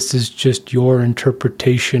 This is just your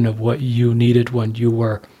interpretation of what you needed when you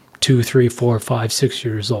were 2, 3, 4, 5, 6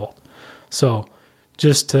 years old. So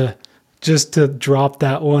just to drop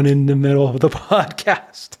that one in the middle of the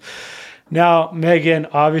podcast. Now, Meghan,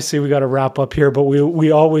 obviously we got to wrap up here, but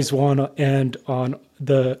we always want to end on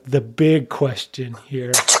the big question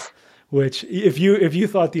here, which if you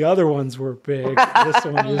thought the other ones were big, this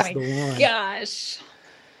one is the one. Gosh.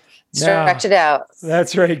 Stretch it out.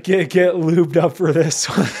 That's right. Get lubed up for this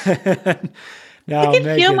one. Now, I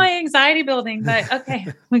can feel my anxiety building, but okay,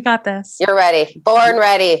 we got this. You're ready. Born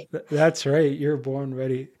ready. That's right. You're born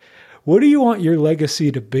ready. What do you want your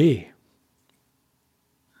legacy to be?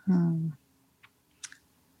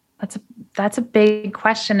 That's a big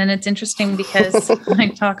question. And it's interesting because I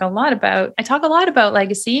talk a lot about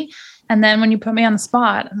legacy. And then when you put me on the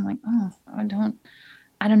spot, I'm like, oh, I don't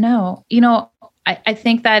know. I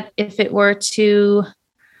think that if it were to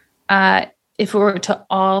if we were to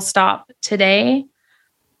all stop today,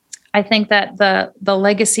 I think that the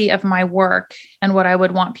legacy of my work and what I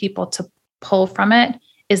would want people to pull from it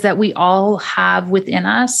is that we all have within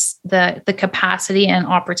us the capacity and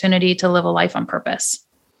opportunity to live a life on purpose.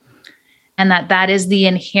 And that is the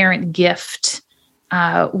inherent gift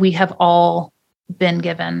we have all been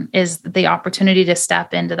given, is the opportunity to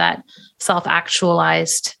step into that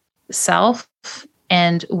self-actualized self,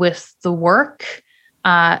 and with the work,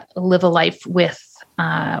 live a life with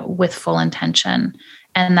full intention.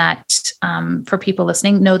 And that for people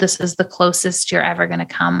listening, know this is the closest you're ever going to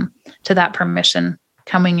come to that permission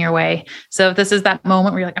coming your way. So if this is that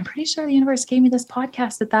moment where you're like, I'm pretty sure the universe gave me this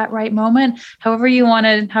podcast at that right moment, however you want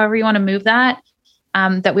to move that,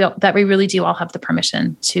 that we really do all have the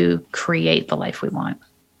permission to create the life we want.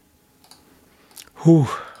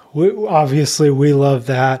 Obviously, we love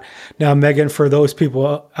that. Now, Meghan, for those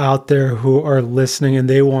people out there who are listening and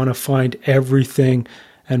they want to find everything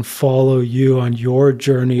and follow you on your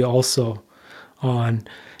journey, also on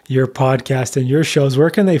your podcast and your shows, where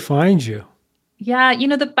can they find you? Yeah,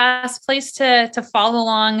 the best place to follow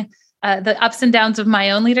along the ups and downs of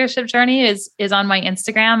my own leadership journey is on my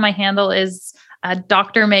Instagram. My handle is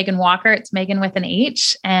Dr. Meghan Walker. It's Meghan with an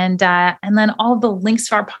H. And then all the links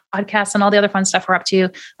to our podcast and all the other fun stuff we're up to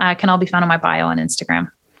can all be found on my bio on Instagram.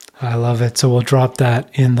 I love it. So we'll drop that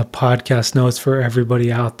in the podcast notes for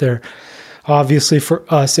everybody out there. Obviously,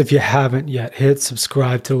 for us, if you haven't yet, hit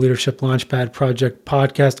subscribe to the Leadership Launchpad Project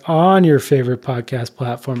podcast on your favorite podcast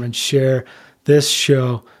platform and share this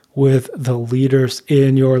show with the leaders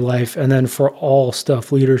in your life. And then for all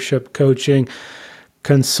stuff, leadership coaching,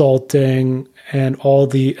 consulting, and all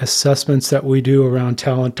the assessments that we do around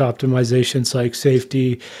talent optimization, psych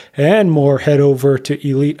safety, and more, head over to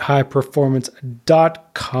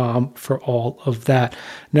elitehighperformance.com for all of that.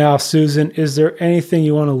 Now, Susan, is there anything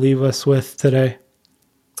you want to leave us with today?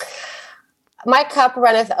 My cup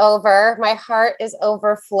runneth over. My heart is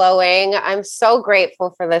overflowing. I'm so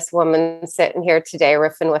grateful for this woman sitting here today,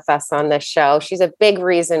 riffing with us on this show. She's a big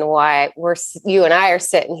reason why you and I are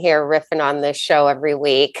sitting here riffing on this show every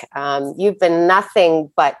week. You've been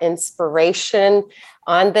nothing but inspiration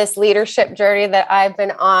on this leadership journey that I've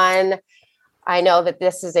been on. I know that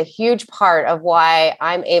this is a huge part of why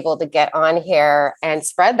I'm able to get on here and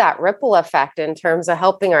spread that ripple effect in terms of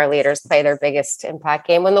helping our leaders play their biggest impact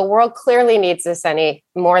game when the world clearly needs this any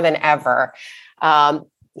more than ever.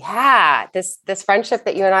 This friendship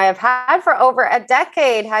that you and I have had for over a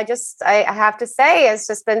decade, I have to say, has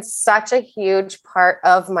just been such a huge part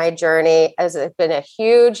of my journey. It's been a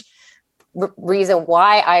huge reason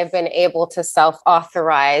why I've been able to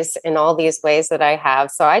self-authorize in all these ways that I have.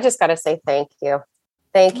 So I just got to say thank you.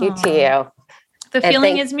 Thank you to you. The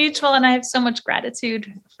feeling is mutual, and I have so much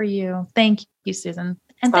gratitude for you. Thank you, Susan.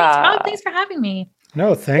 And thanks for having me.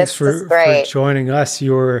 No, thanks for joining us.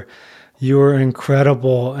 You're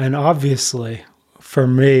incredible. And obviously, for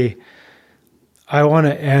me, I want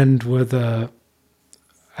to end with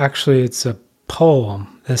it's a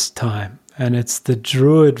poem this time. And it's the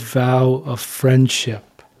Druid Vow of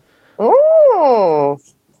Friendship. Ooh.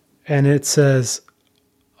 And it says,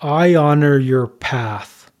 I honor your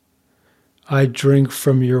path. I drink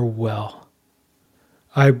from your well.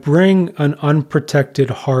 I bring an unprotected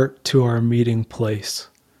heart to our meeting place.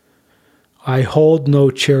 I hold no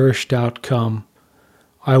cherished outcome.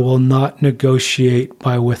 I will not negotiate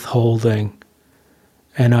by withholding.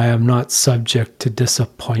 And I am not subject to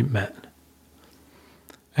disappointment.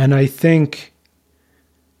 And I think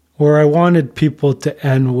where I wanted people to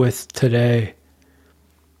end with today,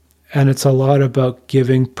 and it's a lot about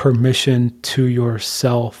giving permission to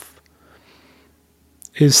yourself,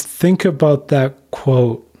 is think about that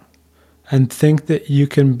quote and think that you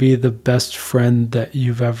can be the best friend that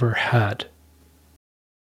you've ever had.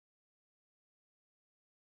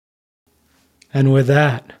 And with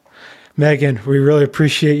that, Meghan, we really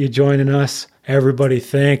appreciate you joining us. Everybody,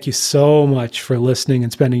 thank you so much for listening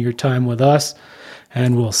and spending your time with us.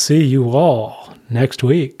 And we'll see you all next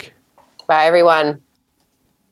week. Bye, everyone.